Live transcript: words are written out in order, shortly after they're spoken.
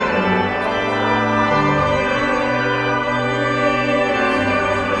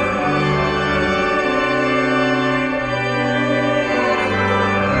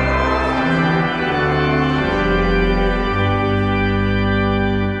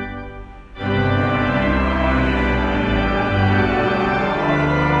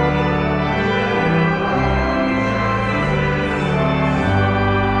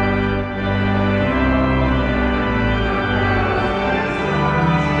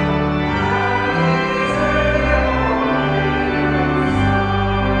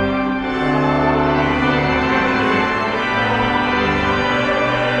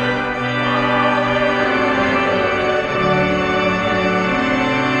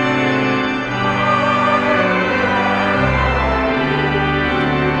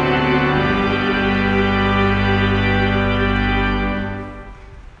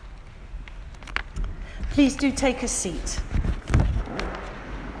do take a seat.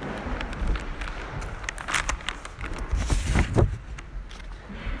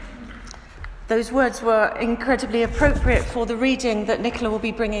 Those words were incredibly appropriate for the reading that Nicola will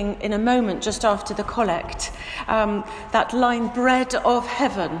be bringing in a moment just after the collect. That line, bread of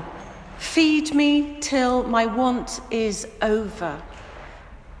heaven, feed me till my want is over,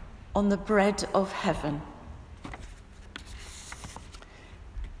 on the bread of heaven.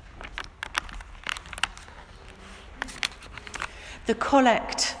 The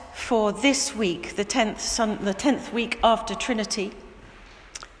collect for this week, the 10th week after Trinity.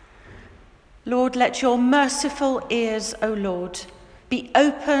 Lord, let your merciful ears, O Lord, be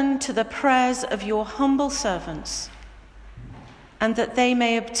open to the prayers of your humble servants, and that they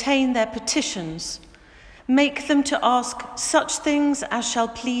may obtain their petitions. Make them to ask such things as shall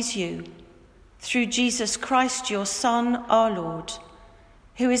please you, through Jesus Christ, your Son, our Lord,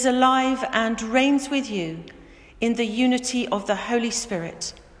 who is alive and reigns with you in the unity of the Holy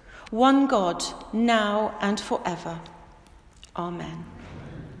Spirit, one God, now and forever. Amen.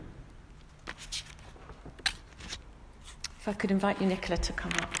 If I could invite you, Nicola, to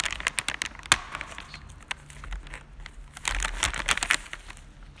come up.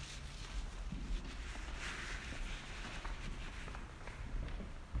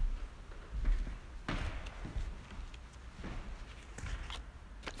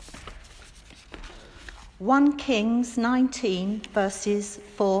 (1 Kings 19, verses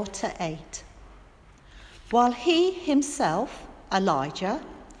 4 to 8). While he himself, Elijah,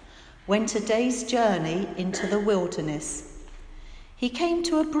 went a day's journey into the wilderness, he came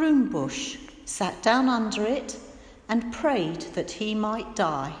to a broom bush, sat down under it, and prayed that he might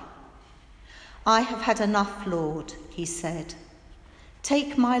die. "I have had enough, Lord," he said.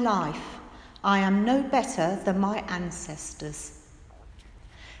 "Take my life. I am no better than my ancestors."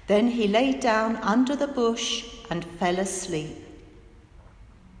 Then he lay down under the bush and fell asleep.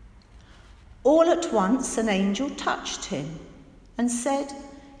 All at once an angel touched him and said,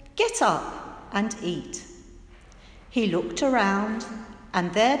 "Get up and eat." He looked around,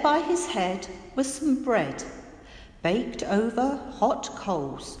 and there by his head was some bread, baked over hot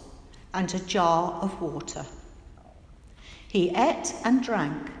coals, and a jar of water. He ate and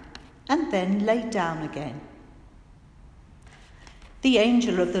drank, and then lay down again. The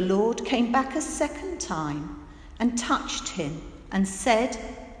angel of the Lord came back a second time and touched him and said,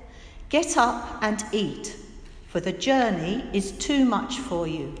 "Get up and eat, for the journey is too much for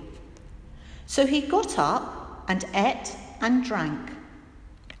you." So he got up and ate and drank.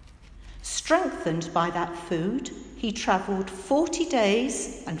 Strengthened by that food, he travelled 40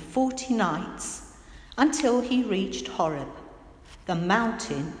 days and 40 nights until he reached Horeb, the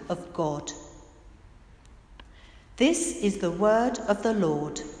mountain of God. This is the word of the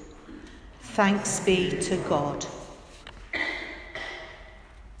Lord. Thanks be to God.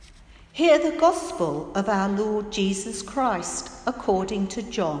 Hear the gospel of our Lord Jesus Christ according to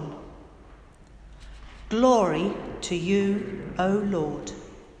John. Glory to you, O Lord.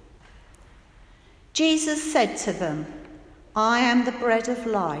 Jesus said to them, "I am the bread of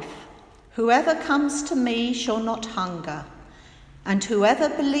life. Whoever comes to me shall not hunger, and whoever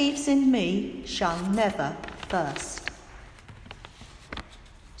believes in me shall never thirst."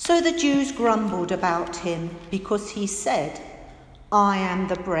 So the Jews grumbled about him because he said, "I am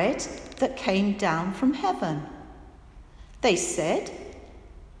the bread that came down from heaven." They said,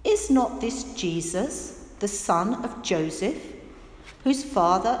 "Is not this Jesus, the son of Joseph, whose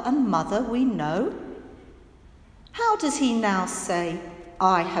father and mother we know? How does he now say,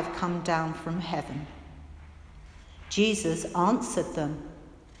 'I have come down from heaven'?" Jesus answered them,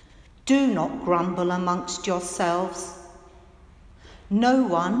 "Do not grumble amongst yourselves. No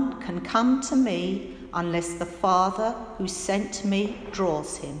one can come to me unless the Father who sent me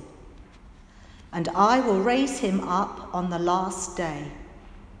draws him, and I will raise him up on the last day.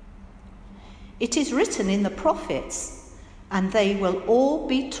 It is written in the prophets, and they will all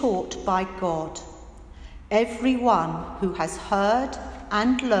be taught by God. Everyone who has heard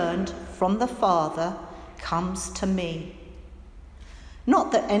and learned from the Father comes to me.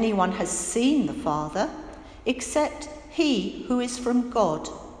 Not that anyone has seen the Father, except he who is from God.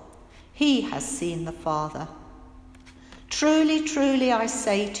 He has seen the Father. Truly, truly, I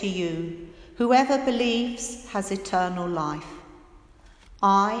say to you, whoever believes has eternal life.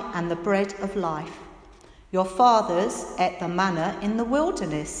 I am the bread of life. Your fathers ate the manna in the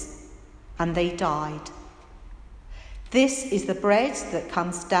wilderness, and they died. This is the bread that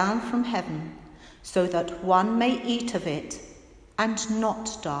comes down from heaven, so that one may eat of it and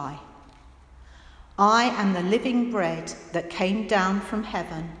not die. I am the living bread that came down from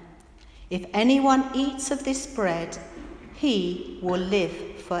heaven. If anyone eats of this bread, he will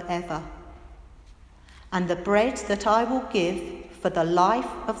live forever. And the bread that I will give for the life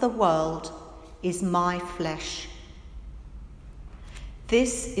of the world is my flesh.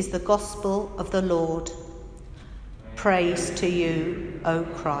 This is the gospel of the Lord. Praise to you, O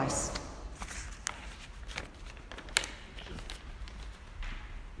Christ.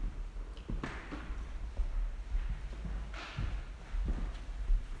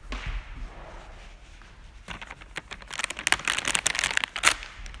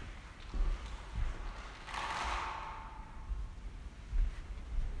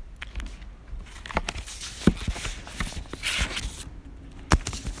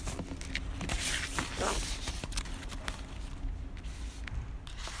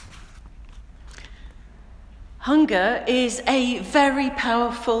 Hunger is a very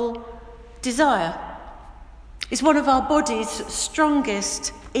powerful desire. It's one of our body's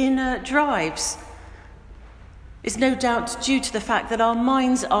strongest inner drives. It's no doubt due to the fact that our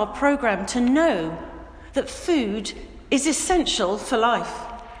minds are programmed to know that food is essential for life.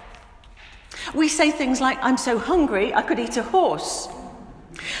 We say things like, "I'm so hungry, I could eat a horse."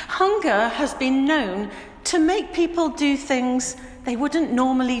 Hunger has been known to make people do things they wouldn't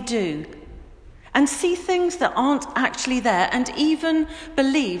normally do, and see things that aren't actually there, and even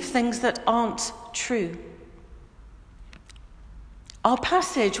believe things that aren't true. Our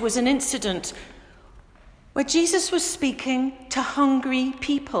passage was an incident where Jesus was speaking to hungry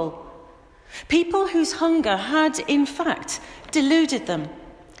people whose hunger had, in fact, deluded them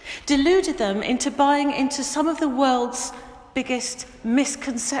into buying into some of the world's biggest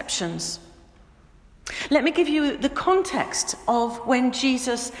misconceptions. Let me give you the context of when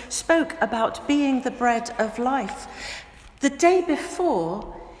Jesus spoke about being the bread of life. The day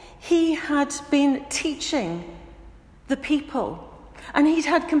before, he had been teaching the people, and he'd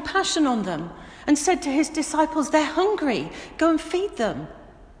had compassion on them and said to his disciples, "They're hungry, go and feed them."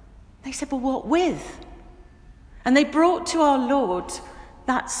 They said, "Well, what with?" And they brought to our Lord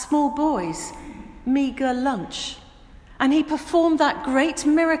that small boy's meagre lunch, and he performed that great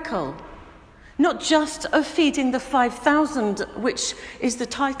miracle. Not just of feeding the 5,000, which is the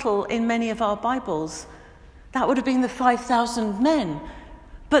title in many of our Bibles. That would have been the 5,000 men.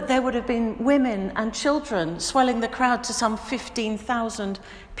 But there would have been women and children, swelling the crowd to some 15,000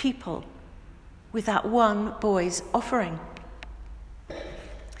 people with that one boy's offering.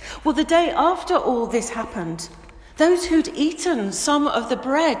 Well, the day after all this happened, those who'd eaten some of the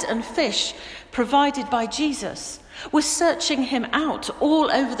bread and fish provided by Jesus were searching him out all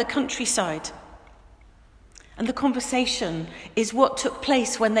over the countryside. And the conversation is what took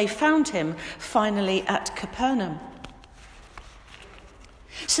place when they found him finally at Capernaum.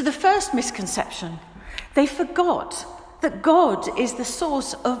 So the first misconception, they forgot that God is the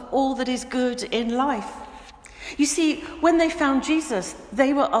source of all that is good in life. You see, when they found Jesus,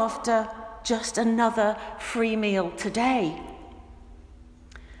 they were after just another free meal today.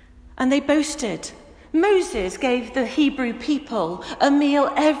 And they boasted. Moses gave the Hebrew people a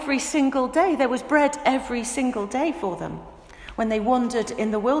meal every single day. There was bread every single day for them when they wandered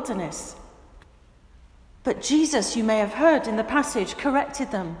in the wilderness. But Jesus, you may have heard in the passage,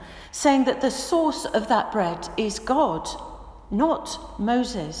 corrected them, saying that the source of that bread is God, not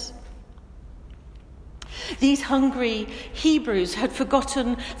Moses. These hungry Hebrews had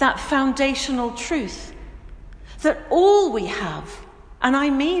forgotten that foundational truth, that all we have, and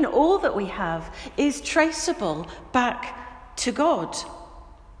I mean all that we have, is traceable back to God.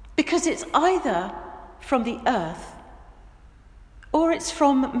 Because it's either from the earth or it's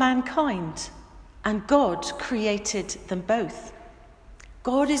from mankind. And God created them both.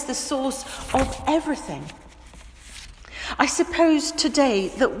 God is the source of everything. I suppose today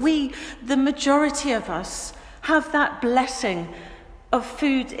that we, the majority of us, have that blessing of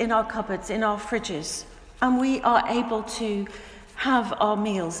food in our cupboards, in our fridges, and we are able to have our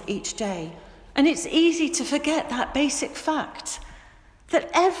meals each day. And it's easy to forget that basic fact that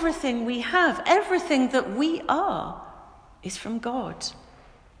everything we have, everything that we are, is from God.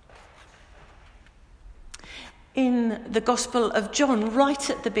 In the Gospel of John, right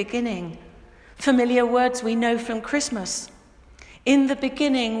at the beginning, familiar words we know from Christmas. In the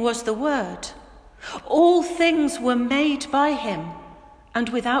beginning was the Word. All things were made by him, and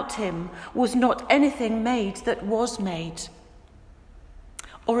without him was not anything made that was made.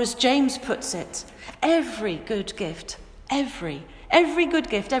 Or as James puts it, every good gift, every good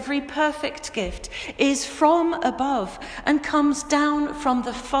gift, every perfect gift is from above and comes down from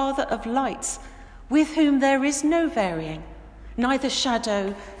the Father of lights, with whom there is no varying, neither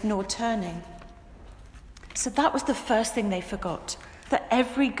shadow nor turning. So that was the first thing they forgot, that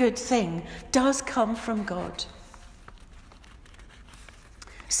every good thing does come from God.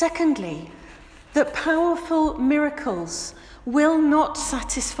 Secondly, that powerful miracles will not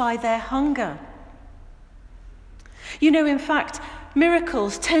satisfy their hunger. You know, in fact,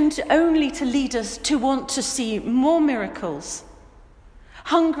 miracles tend only to lead us to want to see more miracles.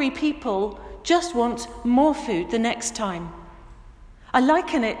 Hungry people just want more food the next time. I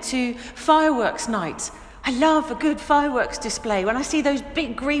liken it to fireworks night. I love a good fireworks display. When I see those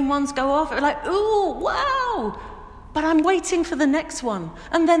big green ones go off, I'm like, ooh, wow! But I'm waiting for the next one,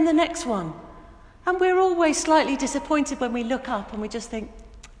 and then the next one. And we're always slightly disappointed when we look up and we just think,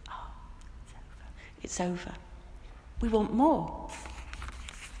 oh, it's over. We want more.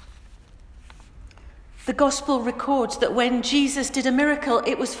 The gospel records that when Jesus did a miracle,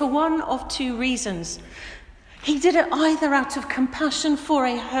 it was for one of two reasons. He did it either out of compassion for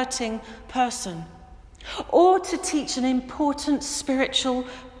a hurting person, or to teach an important spiritual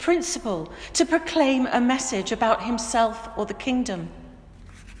principle, to proclaim a message about himself or the kingdom.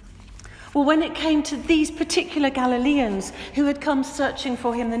 Well, when it came to these particular Galileans who had come searching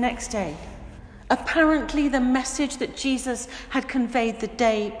for him the next day, apparently the message that Jesus had conveyed the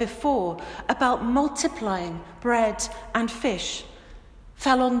day before about multiplying bread and fish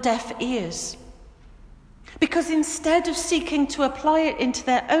fell on deaf ears. Because instead of seeking to apply it into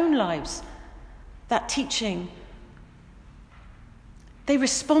their own lives, that teaching, they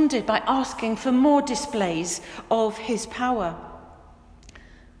responded by asking for more displays of his power.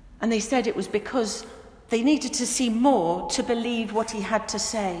 And they said it was because they needed to see more to believe what he had to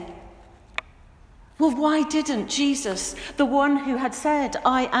say. Well, why didn't Jesus, the one who had said,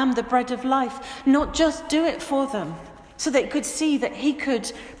 I am the bread of life, not just do it for them so they could see that he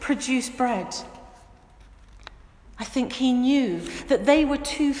could produce bread? I think he knew that they were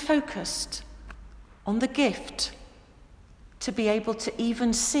too focused on the gift to be able to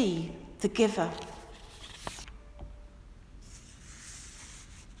even see the giver.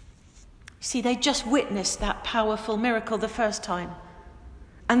 See, they just witnessed that powerful miracle the first time,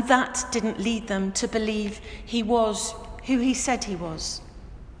 and that didn't lead them to believe he was who he said he was.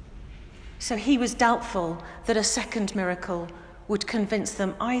 So he was doubtful that a second miracle would convince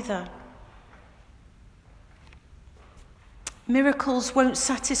them either. Miracles won't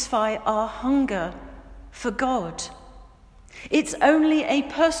satisfy our hunger for God. It's only a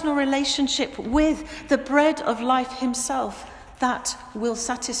personal relationship with the bread of life himself that will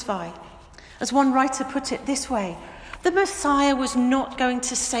satisfy. As one writer put it this way, the Messiah was not going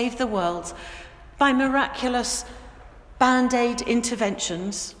to save the world by miraculous band-aid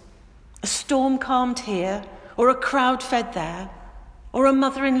interventions, a storm calmed here, or a crowd fed there, or a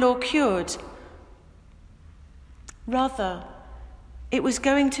mother-in-law cured. Rather, it was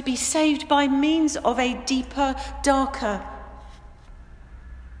going to be saved by means of a deeper, darker,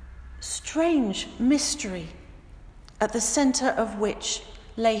 strange mystery, at the centre of which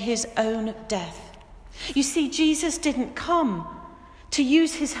lay his own death. You see, Jesus didn't come to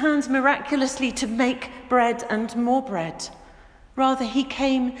use his hands miraculously to make bread and more bread. Rather, he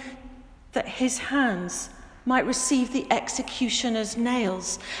came that his hands might receive the executioner's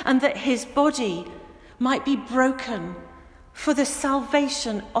nails, and that his body might be broken for the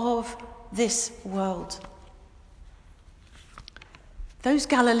salvation of this world. Those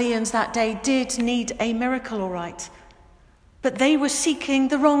Galileans that day did need a miracle, all right, but they were seeking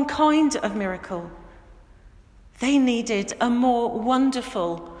the wrong kind of miracle. They needed a more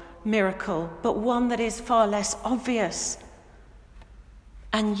wonderful miracle, but one that is far less obvious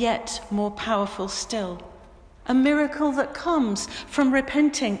and yet more powerful still. A miracle that comes from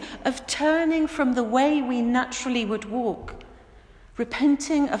repenting, of turning from the way we naturally would walk,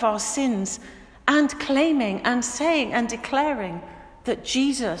 repenting of our sins and claiming and saying and declaring that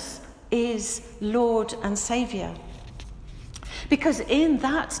Jesus is Lord and Saviour. Because in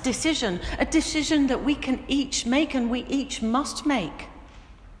that decision, a decision that we can each make and we each must make,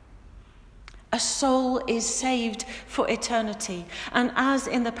 a soul is saved for eternity, and as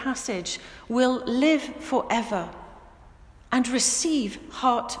in the passage, will live forever and receive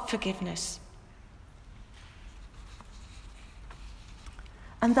heart forgiveness.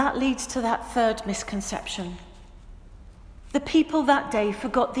 And that leads to that third misconception. The people that day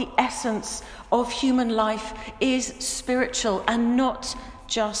forgot the essence of human life is spiritual and not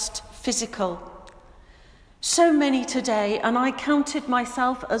just physical. So many today, and I counted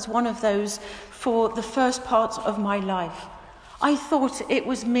myself as one of those for the first part of my life, I thought it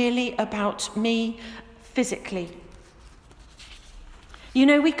was merely about me physically. You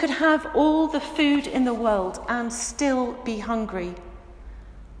know, we could have all the food in the world and still be hungry.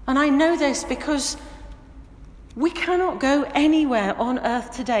 And I know this because We cannot go anywhere on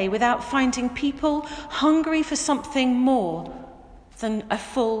earth today without finding people hungry for something more than a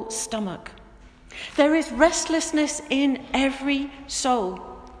full stomach. There is restlessness in every soul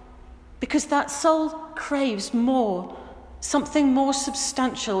because that soul craves more, something more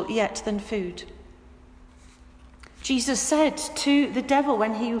substantial yet than food. Jesus said to the devil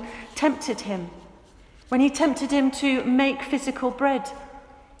when he tempted him to make physical bread,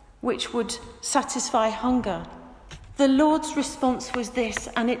 which would satisfy hunger, the Lord's response was this,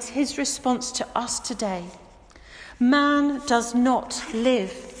 and it's his response to us today. Man does not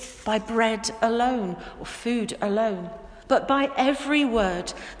live by bread alone or food alone, but by every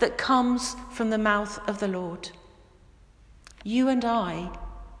word that comes from the mouth of the Lord. You and I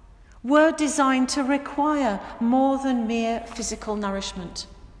were designed to require more than mere physical nourishment.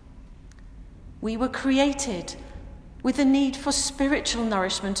 We were created with a need for spiritual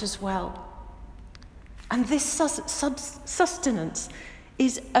nourishment as well. And this sustenance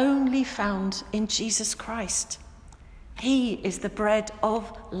is only found in Jesus Christ. He is the bread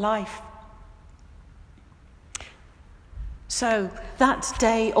of life. So that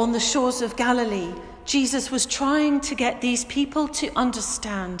day on the shores of Galilee, Jesus was trying to get these people to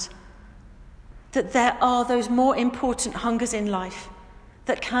understand that there are those more important hungers in life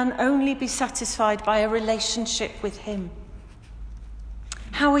that can only be satisfied by a relationship with him.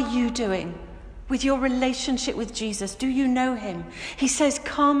 How are you doing with your relationship with Jesus? Do you know him? He says,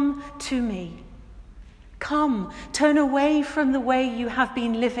 "Come to me." Come, turn away from the way you have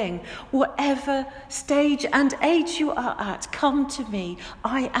been living. Whatever stage and age you are at, come to me.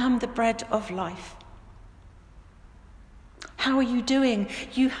 I am the bread of life. How are you doing?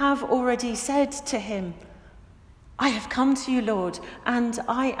 You have already said to him, "I have come to you, Lord, and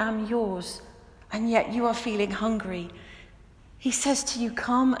I am yours," and yet you are feeling hungry. He says to you,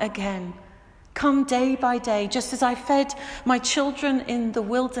 "Come again. Come day by day, just as I fed my children in the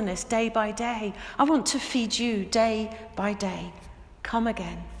wilderness day by day. I want to feed you day by day. Come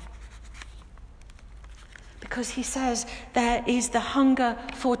again." Because he says there is the hunger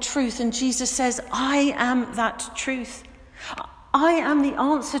for truth, and Jesus says, "I am that truth. I am the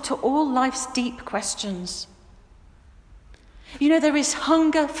answer to all life's deep questions." You know, there is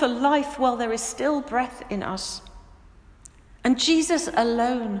hunger for life while there is still breath in us. And Jesus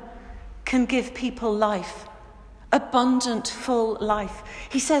alone can give people life, abundant, full life.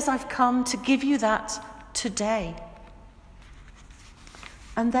 He says, "I've come to give you that today."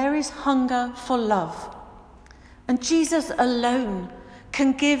 And there is hunger for love. And Jesus alone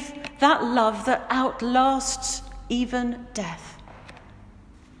can give that love that outlasts even death.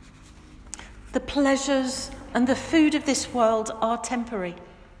 The pleasures and the food of this world are temporary.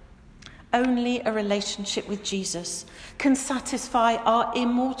 Only a relationship with Jesus can satisfy our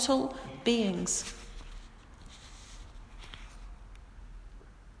immortal beings.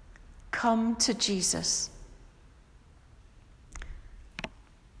 Come to Jesus.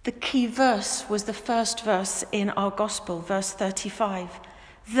 The key verse was the first verse in our gospel, verse 35.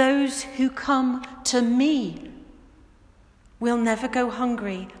 "Those who come to me will never go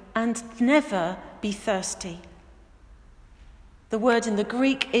hungry and never be thirsty." The word in the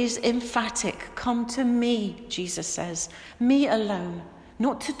Greek is emphatic. Come to me, Jesus says. Me alone.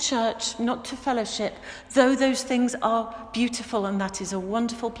 Not to church, not to fellowship, though those things are beautiful and that is a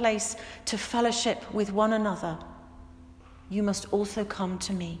wonderful place to fellowship with one another. You must also come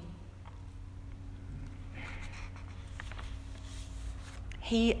to me.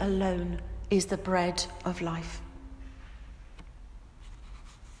 He alone is the bread of life.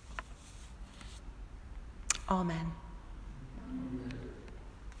 Amen.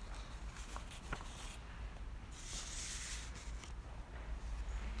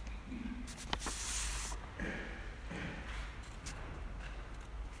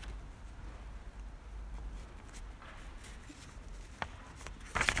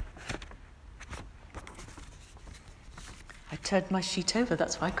 I turned my sheet over,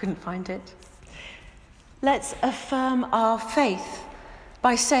 that's why I couldn't find it. Let's affirm our faith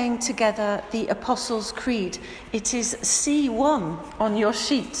by saying together the Apostles' Creed. It is C1 on your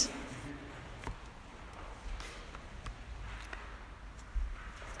sheet.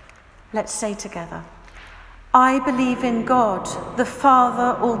 Let's say together. I believe in God, the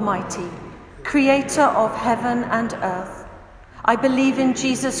Father Almighty, creator of heaven and earth. I believe in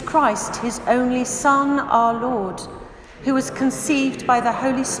Jesus Christ, his only Son, our Lord, who was conceived by the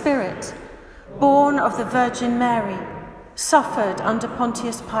Holy Spirit, born of the Virgin Mary, suffered under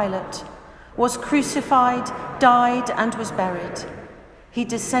Pontius Pilate, was crucified, died, and was buried. He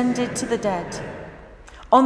descended to the dead.